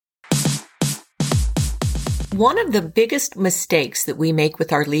One of the biggest mistakes that we make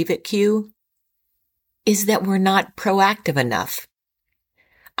with our Leave It cue is that we're not proactive enough.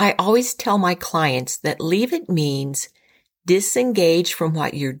 I always tell my clients that Leave It means disengage from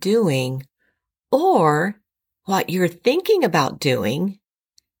what you're doing or what you're thinking about doing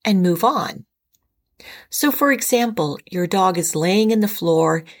and move on. So for example, your dog is laying in the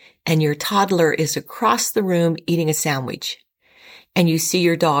floor and your toddler is across the room eating a sandwich. And you see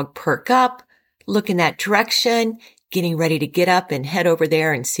your dog perk up, look in that direction, getting ready to get up and head over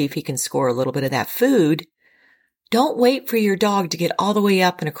there and see if he can score a little bit of that food. Don't wait for your dog to get all the way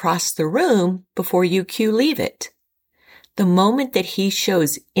up and across the room before you cue Leave It. The moment that he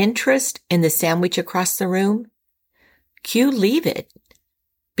shows interest in the sandwich across the room, cue Leave It.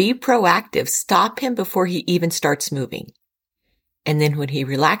 Be proactive. Stop him before he even starts moving. And then when he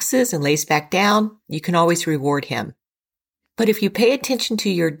relaxes and lays back down, you can always reward him. But if you pay attention to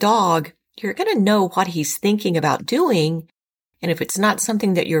your dog, you're going to know what he's thinking about doing. And if it's not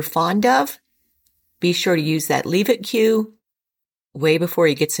something that you're fond of, be sure to use that Leave It cue way before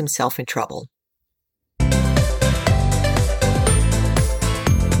he gets himself in trouble.